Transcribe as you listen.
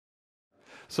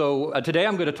So today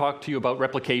I'm going to talk to you about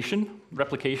replication.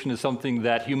 Replication is something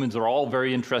that humans are all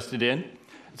very interested in.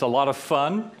 It's a lot of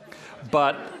fun,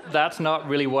 but that's not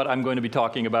really what I'm going to be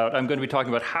talking about. I'm going to be talking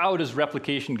about how does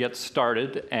replication get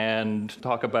started and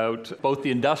talk about both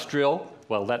the industrial,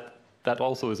 well, that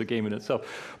also is a game in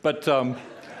itself, but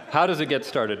how does it get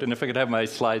started? And if I could have my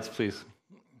slides, please.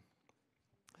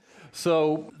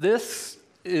 So this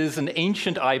is an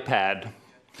ancient iPad.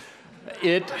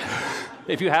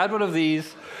 If you had one of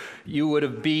these, you would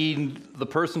have been the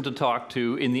person to talk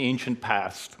to in the ancient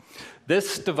past.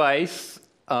 This device,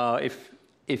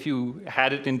 if you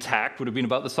had it intact, would have been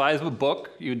about the size of a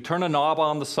book. You'd turn a knob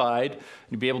on the side,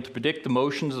 you'd be able to predict the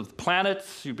motions of the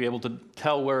planets, you'd be able to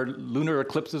tell where lunar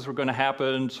eclipses were going to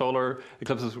happen, solar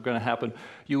eclipses were going to happen.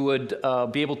 You would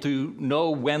be able to know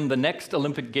when the next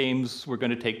Olympic Games were going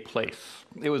to take place.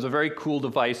 It was a very cool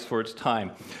device for its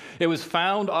time. It was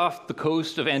found off the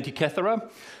coast of Antikythera.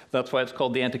 That's why it's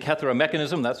called the Antikythera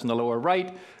mechanism. That's in the lower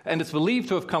right. And it's believed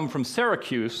to have come from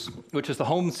Syracuse, which is the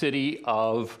home city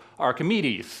of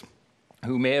Archimedes,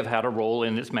 who may have had a role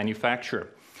in its manufacture.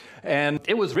 And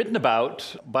it was written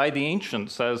about by the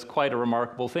ancients as quite a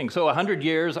remarkable thing. So 100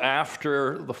 years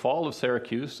after the fall of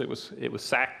Syracuse, it was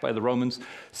sacked by the Romans.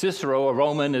 Cicero, a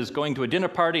Roman, is going to a dinner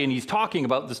party, and he's talking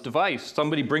about this device.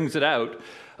 Somebody brings it out.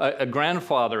 A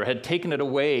grandfather had taken it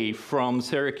away from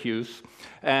Syracuse,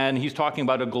 and he's talking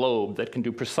about a globe that can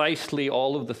do precisely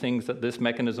all of the things that this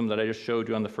mechanism that I just showed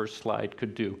you on the first slide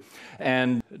could do.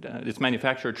 And its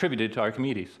manufacture attributed to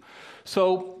Archimedes.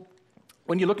 So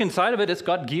when you look inside of it, it's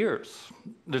got gears.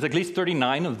 There's at least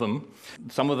 39 of them.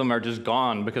 Some of them are just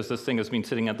gone because this thing has been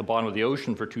sitting at the bottom of the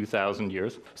ocean for 2,000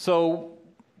 years. So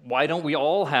why don't we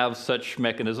all have such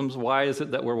mechanisms? Why is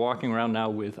it that we're walking around now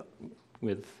with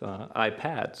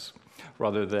iPads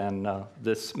rather than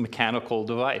this mechanical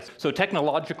device? So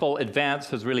technological advance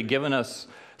has really given us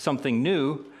something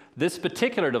new. This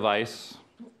particular device,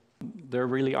 there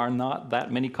really are not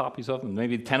that many copies of them.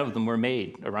 Maybe 10 of them were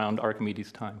made around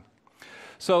Archimedes' time.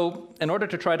 So in order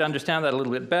to try to understand that a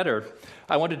little bit better,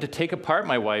 I wanted to take apart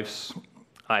my wife's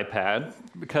iPad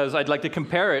because I'd like to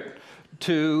compare it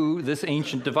to this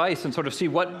ancient device and sort of see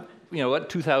what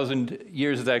 2,000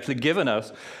 years has actually given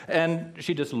us. And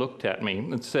she just looked at me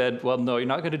and said, well, no, you're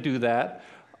not going to do that.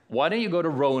 Why don't you go to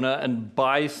Rona and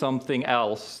buy something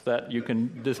else that you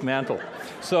can dismantle?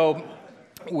 So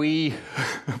we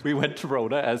went to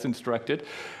Rona as instructed.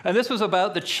 And this was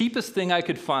about the cheapest thing I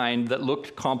could find that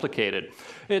looked complicated.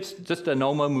 It's just a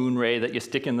NOMA moon ray that you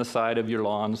stick in the side of your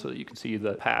lawn so that you can see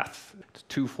the path. It's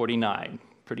 $249,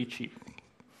 pretty cheap.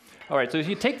 All right, so if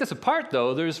you take this apart,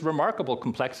 though, there's remarkable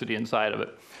complexity inside of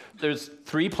it. There's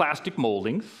 3 plastic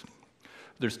moldings.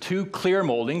 There's 2 clear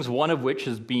moldings, one of which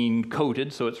has been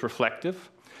coated so it's reflective.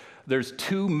 There's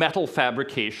 2 metal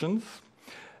fabrications.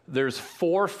 There's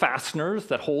 4 fasteners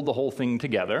that hold the whole thing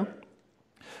together.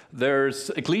 There's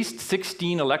at least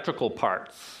 16 electrical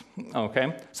parts,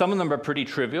 okay? Some of them are pretty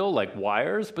trivial, like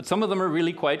wires, but some of them are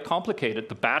really quite complicated.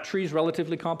 The battery's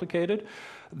relatively complicated.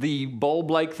 The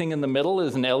bulb-like thing in the middle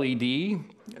is an LED,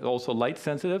 also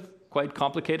light-sensitive, quite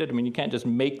complicated. I mean, you can't just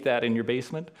make that in your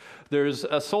basement. There's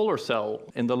a solar cell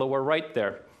in the lower right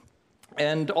there.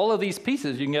 And all of these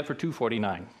pieces you can get for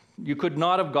 $249. You could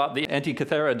not have got the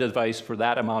Antikythera device for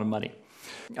that amount of money.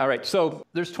 All right, so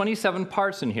there's 27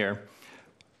 parts in here,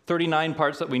 39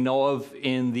 parts that we know of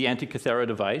in the Antikythera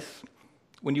device.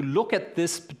 When you look at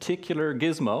this particular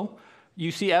gizmo,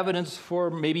 you see evidence for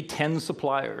maybe 10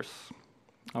 suppliers.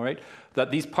 All right,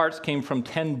 that these parts came from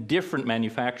 10 different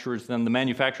manufacturers than the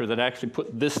manufacturer that actually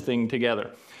put this thing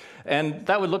together. And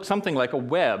that would look something like a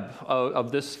web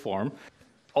of this form.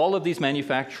 All of these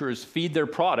manufacturers feed their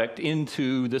product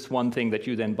into this one thing that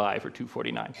you then buy for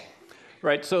 $249.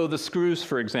 Right, so the screws,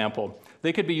 for example,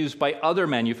 they could be used by other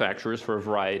manufacturers for a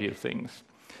variety of things.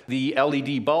 The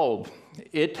LED bulb,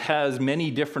 it has many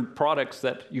different products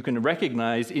that you can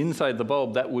recognize inside the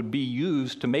bulb that would be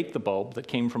used to make the bulb that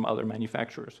came from other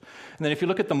manufacturers. And then if you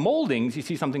look at the moldings, you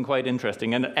see something quite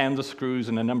interesting, and the screws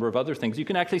and a number of other things. You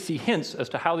can actually see hints as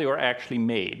to how they were actually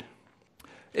made.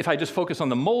 If I just focus on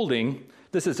the molding,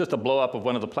 this is just a blow-up of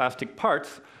one of the plastic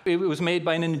parts. It was made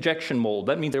by an injection mold.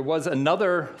 That means there was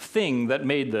another thing that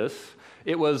made this.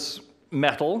 It was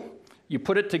metal. You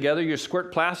put it together, you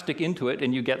squirt plastic into it,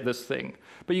 and you get this thing.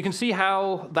 But you can see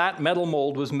how that metal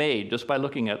mold was made just by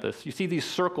looking at this. You see these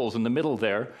circles in the middle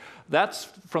there. That's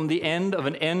from the end of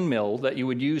an end mill that you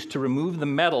would use to remove the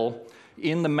metal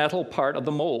in the metal part of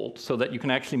the mold so that you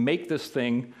can actually make this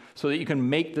thing, so that you can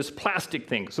make this plastic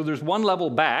thing. So there's one level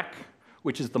back,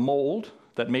 which is the mold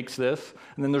that makes this,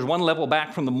 and then there's one level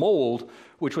back from the mold,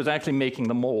 which was actually making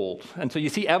the mold. And so you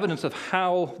see evidence of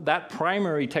how that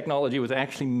primary technology was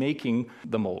actually making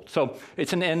the mold. So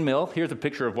it's an end mill. Here's a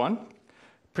picture of one.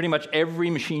 Pretty much every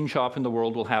machine shop in the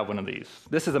world will have one of these.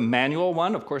 This is a manual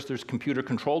one. Of course, there's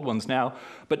computer-controlled ones now.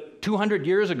 But 200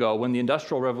 years ago, when the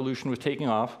Industrial Revolution was taking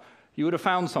off, you would have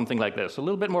found something like this. A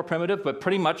little bit more primitive, but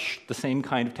pretty much the same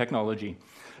kind of technology.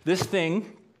 This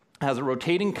thing has a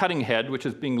rotating cutting head, which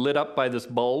is being lit up by this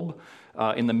bulb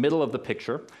in the middle of the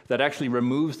picture that actually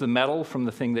removes the metal from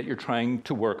the thing that you're trying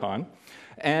to work on.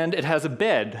 And it has a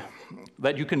bed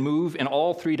that you can move in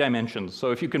all 3 dimensions.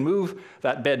 So if you can move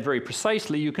that bed very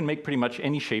precisely, you can make pretty much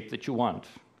any shape that you want.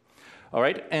 All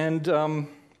right, and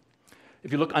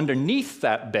if you look underneath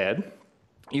that bed,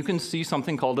 you can see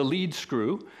something called a lead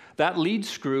screw. That lead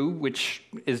screw, which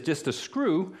is just a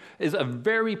screw, is a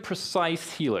very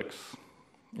precise helix.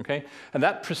 Okay? And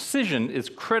that precision is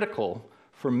critical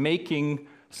for making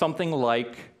something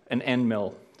like an end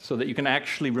mill, so that you can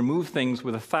actually remove things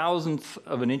with 1,000th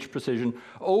of an inch precision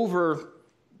over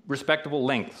respectable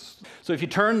lengths. So if you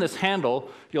turn this handle,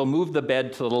 you'll move the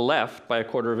bed to the left by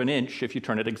 1/4 of an inch if you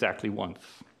turn it exactly once.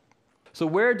 So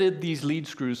where did these lead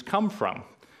screws come from?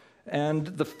 And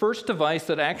the first device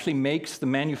that actually makes the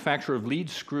manufacture of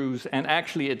lead screws and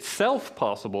actually itself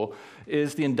possible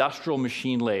is the industrial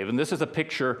machine lathe. And this is a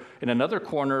picture in another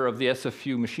corner of the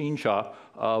SFU machine shop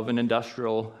of an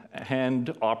industrial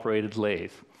hand-operated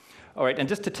lathe. All right, and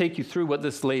just to take you through what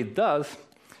this lathe does,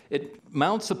 it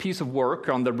mounts a piece of work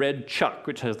on the red chuck,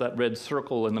 which has that red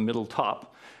circle in the middle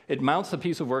top. It mounts a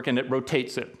piece of work and it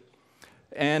rotates it.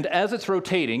 And as it's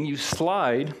rotating, you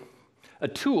slide a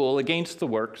tool against the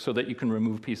work so that you can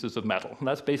remove pieces of metal. And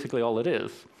that's basically all it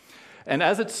is. And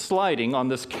as it's sliding on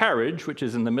this carriage, which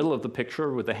is in the middle of the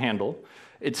picture with the handle,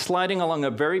 it's sliding along a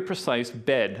very precise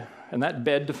bed. And that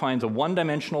bed defines a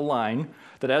one-dimensional line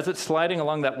that as it's sliding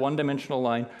along that one-dimensional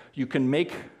line, you can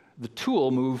make the tool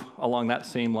move along that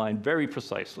same line very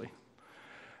precisely.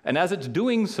 And as it's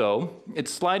doing so,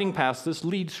 it's sliding past this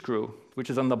lead screw,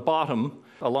 which is on the bottom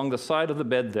along the side of the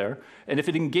bed there. And if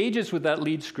it engages with that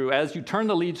lead screw, as you turn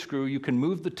the lead screw, you can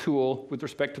move the tool with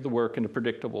respect to the work in a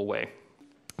predictable way.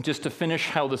 Just to finish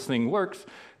how this thing works,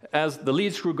 as the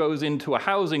lead screw goes into a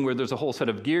housing where there's a whole set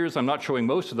of gears, I'm not showing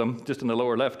most of them, just in the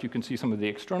lower left you can see some of the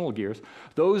external gears.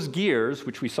 Those gears,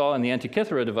 which we saw in the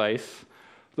Antikythera device,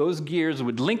 those gears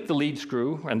would link the lead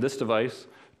screw and this device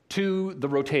to the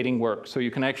rotating work. So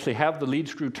you can actually have the lead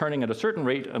screw turning at a certain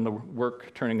rate and the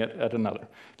work turning at another.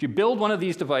 If you build one of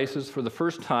these devices for the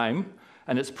first time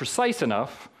and it's precise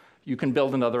enough, you can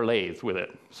build another lathe with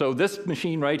it. So this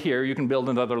machine right here, you can build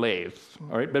another lathe.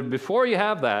 All right? But before you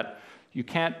have that, you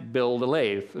can't build a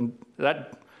lathe. And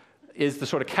that is the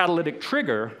sort of catalytic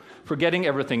trigger for getting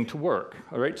everything to work.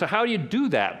 All right? So how do you do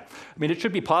that? I mean, it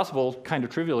should be possible, kind of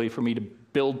trivially, for me to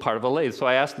build part of a lathe. So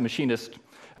I asked the machinist,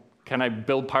 can I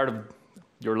build part of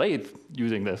your lathe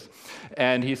using this?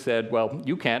 And he said, well,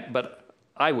 you can't, but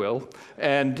I will.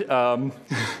 And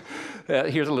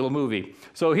here's a little movie.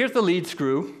 So here's the lead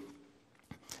screw.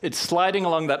 It's sliding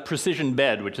along that precision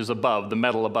bed, which is above, the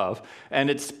metal above, and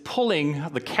it's pulling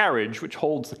the carriage, which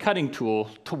holds the cutting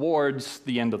tool, towards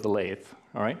the end of the lathe.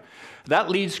 All right? That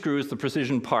lead screw is the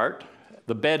precision part.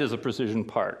 The bed is a precision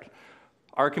part.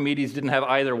 Archimedes didn't have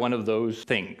either one of those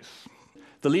things.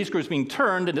 The lead screw is being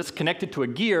turned, and it's connected to a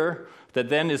gear that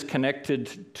then is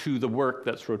connected to the work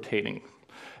that's rotating.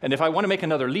 And if I want to make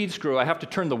another lead screw, I have to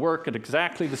turn the work at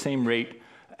exactly the same rate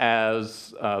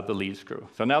as the lead screw.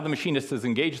 So now the machinist has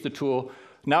engaged the tool.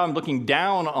 Now I'm looking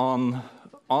down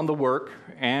on the work,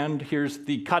 and here's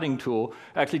the cutting tool,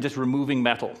 actually just removing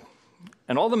metal.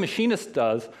 And all the machinist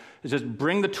does is just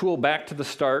bring the tool back to the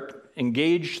start,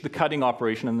 engage the cutting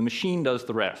operation, and the machine does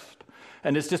the rest.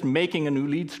 And it's just making a new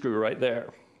lead screw right there.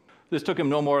 This took him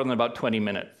no more than about 20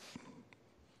 minutes.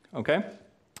 Okay?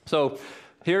 So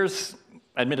here's,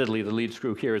 admittedly, the lead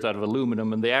screw here is out of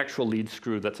aluminum, and the actual lead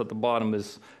screw that's at the bottom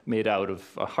is made out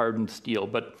of hardened steel,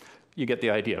 but you get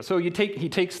the idea. So he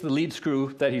takes the lead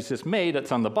screw that he's just made,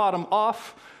 that's on the bottom,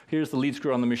 off. Here's the lead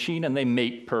screw on the machine, and they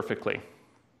mate perfectly.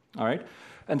 All right?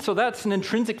 And so that's an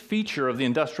intrinsic feature of the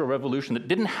Industrial Revolution that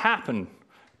didn't happen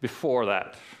before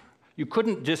that. You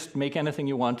couldn't just make anything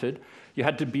you wanted. You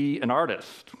had to be an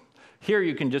artist. Here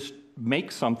you can just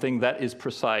make something that is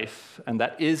precise, and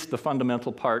that is the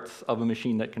fundamental parts of a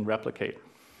machine that can replicate.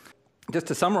 Just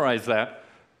to summarize that,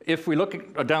 if we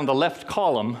look down the left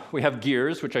column, we have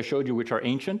gears, which I showed you, which are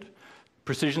ancient,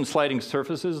 precision sliding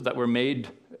surfaces that were made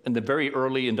in the very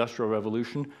early Industrial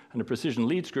Revolution, and a precision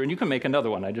lead screw, and you can make another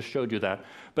one, I just showed you that.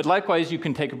 But likewise, you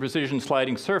can take a precision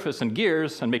sliding surface and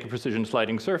gears and make a precision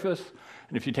sliding surface,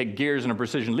 And if you take gears and a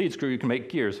precision lead screw, you can make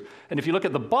gears. And if you look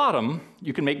at the bottom,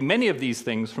 you can make many of these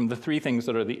things from the three things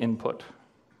that are the input.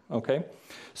 Okay?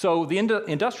 So the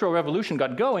Industrial Revolution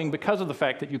got going because of the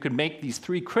fact that you could make these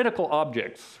three critical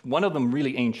objects, one of them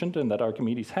really ancient and that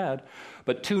Archimedes had,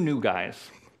 but two new guys.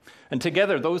 And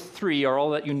together, those three are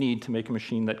all that you need to make a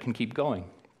machine that can keep going.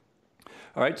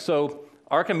 All right, so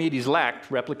Archimedes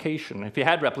lacked replication. If you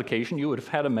had replication, you would have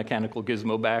had a mechanical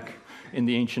gizmo back in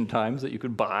the ancient times that you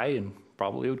could buy, and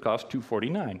probably it would cost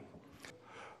 $249.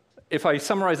 If I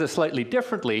summarize this slightly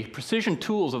differently, precision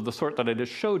tools of the sort that I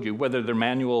just showed you, whether they're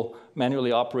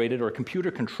manually operated or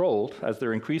computer-controlled, as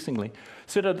they're increasingly,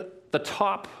 sit at the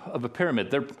top of a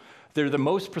pyramid. They're the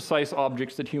most precise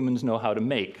objects that humans know how to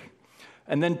make.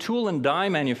 And then tool and die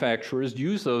manufacturers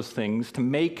use those things to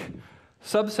make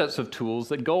subsets of tools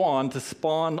that go on to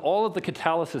spawn all of the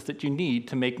catalysis that you need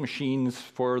to make machines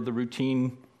for the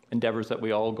routine endeavors that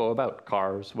we all go about,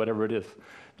 cars, whatever it is,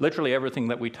 literally everything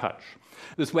that we touch.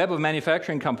 This web of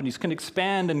manufacturing companies can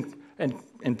expand and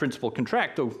in principle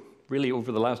contract, though really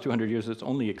over the last 200 years it's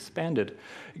only expanded.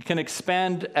 It can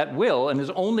expand at will and is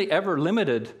only ever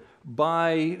limited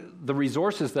by the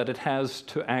resources that it has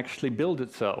to actually build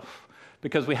itself,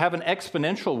 because we have an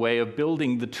exponential way of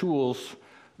building the tools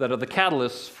that are the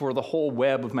catalysts for the whole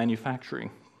web of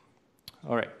manufacturing.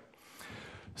 All right.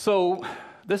 So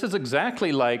this is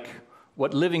exactly like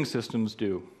what living systems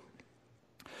do.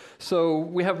 So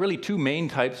we have really two main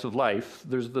types of life.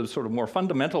 There's the sort of more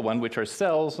fundamental one, which are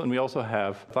cells, and we also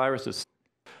have viruses.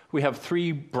 We have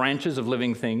three branches of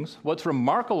living things. What's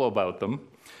remarkable about them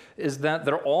is that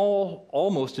they're all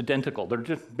almost identical. They're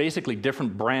just basically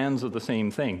different brands of the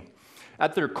same thing.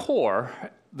 At their core,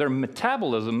 their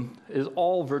metabolism is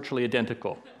all virtually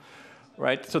identical,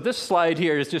 right? So this slide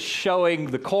here is just showing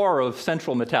the core of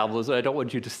central metabolism. I don't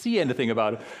want you to see anything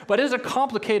about it, but it's a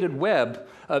complicated web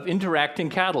of interacting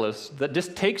catalysts that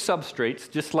just take substrates,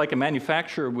 just like a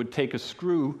manufacturer would take a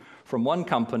screw from one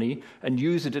company and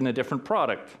use it in a different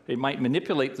product. It might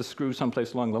manipulate the screw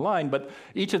someplace along the line, but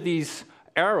each of these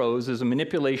arrows is a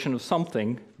manipulation of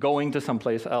something going to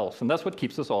someplace else, and that's what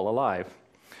keeps us all alive.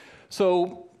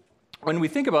 So when we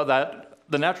think about that,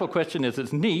 the natural question is,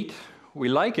 it's neat, we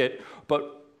like it,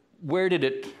 but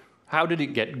how did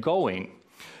it get going?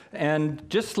 And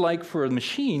just like for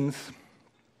machines,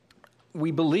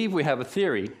 we believe we have a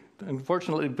theory.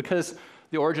 Unfortunately, because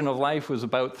the origin of life was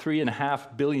about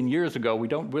 3.5 billion years ago, we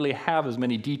don't really have as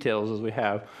many details as we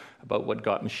have about what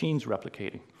got machines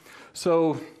replicating.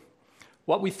 So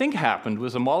what we think happened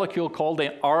was a molecule called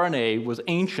RNA was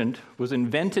ancient, was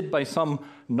invented by some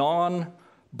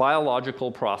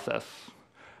non-biological process.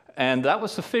 And that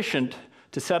was sufficient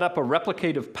to set up a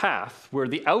replicative path where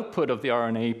the output of the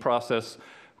RNA process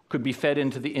could be fed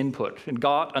into the input and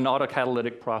got an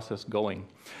autocatalytic process going.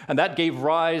 And that gave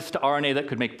rise to RNA that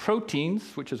could make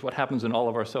proteins, which is what happens in all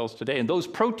of our cells today. And those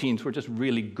proteins were just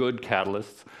really good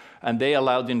catalysts. And they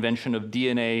allowed the invention of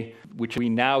DNA, which we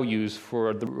now use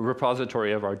for the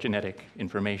repository of our genetic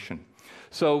information.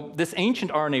 So this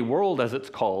ancient RNA world, as it's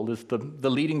called, is the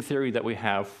leading theory that we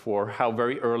have for how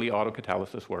very early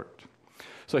autocatalysis worked.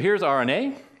 So here's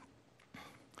RNA.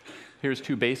 Here's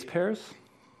two base pairs.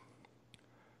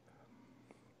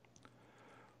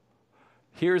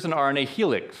 Here's an RNA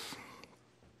helix.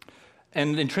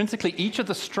 And intrinsically, each of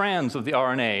the strands of the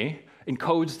RNA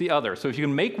encodes the other. So if you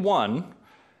can make one,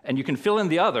 and you can fill in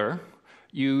the other,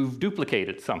 you've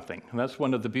duplicated something. And that's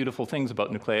one of the beautiful things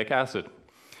about nucleic acid.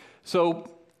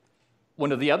 So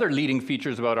one of the other leading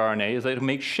features about RNA is that it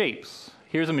makes shapes.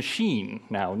 Here's a machine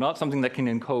now, not something that can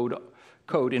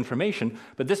encode information,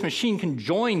 but this machine can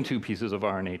join two pieces of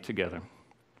RNA together.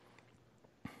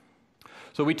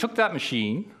 So we took that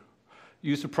machine,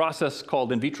 used a process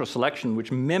called in vitro selection,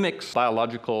 which mimics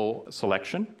biological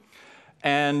selection.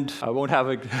 And I won't have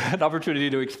an opportunity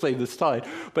to explain this slide,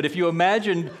 but if you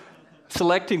imagine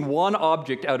selecting one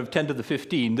object out of 10 to the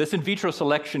 15, this in vitro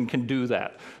selection can do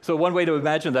that. So one way to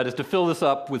imagine that is to fill this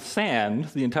up with sand,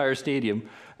 the entire stadium,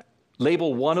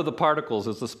 label one of the particles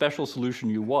as the special solution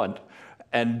you want,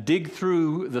 and dig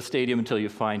through the stadium until you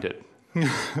find it.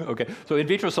 Okay, so in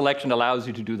vitro selection allows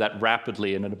you to do that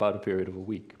rapidly and in about a period of a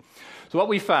week. So what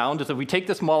we found is that we take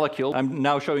this molecule, I'm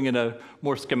now showing in a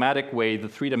more schematic way the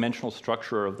three-dimensional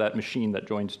structure of that machine that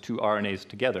joins two RNAs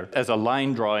together as a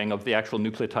line drawing of the actual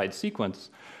nucleotide sequence.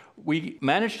 We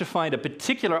managed to find a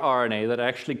particular RNA that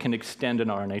actually can extend an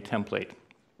RNA template.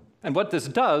 And what this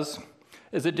does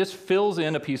is it just fills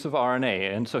in a piece of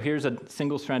RNA. And so here's a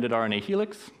single-stranded RNA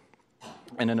helix,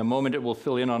 and in a moment it will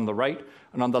fill in on the right.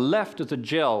 And on the left is a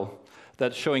gel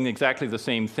that's showing exactly the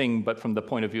same thing, but from the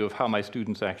point of view of how my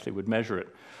students actually would measure it.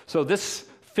 So this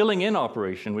filling in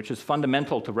operation, which is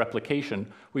fundamental to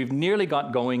replication, we've nearly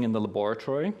got going in the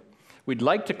laboratory. We'd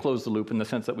like to close the loop in the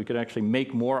sense that we could actually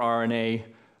make more RNA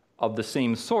of the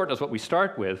same sort as what we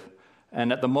start with.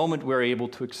 And at the moment, we're able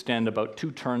to extend about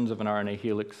 2 turns of an RNA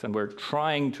helix, and we're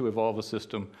trying to evolve a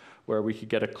system where we could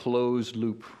get a closed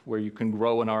loop where you can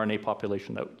grow an RNA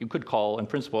population that you could call, in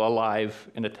principle, alive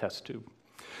in a test tube.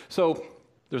 So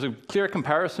there's a clear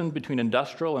comparison between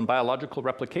industrial and biological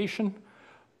replication.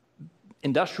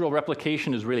 Industrial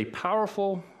replication is really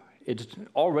powerful. It's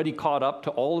already caught up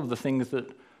to all of the things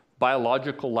that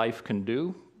biological life can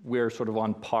do. We're sort of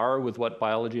on par with what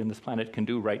biology on this planet can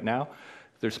do right now.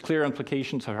 There's clear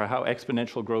implications for how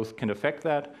exponential growth can affect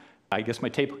that. I guess my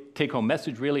take-home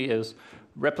message really is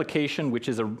replication, which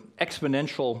is an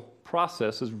exponential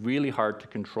process, is really hard to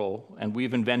control. And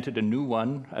we've invented a new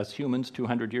one as humans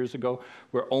 200 years ago.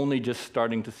 We're only just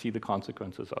starting to see the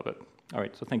consequences of it. All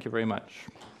right, so thank you very much.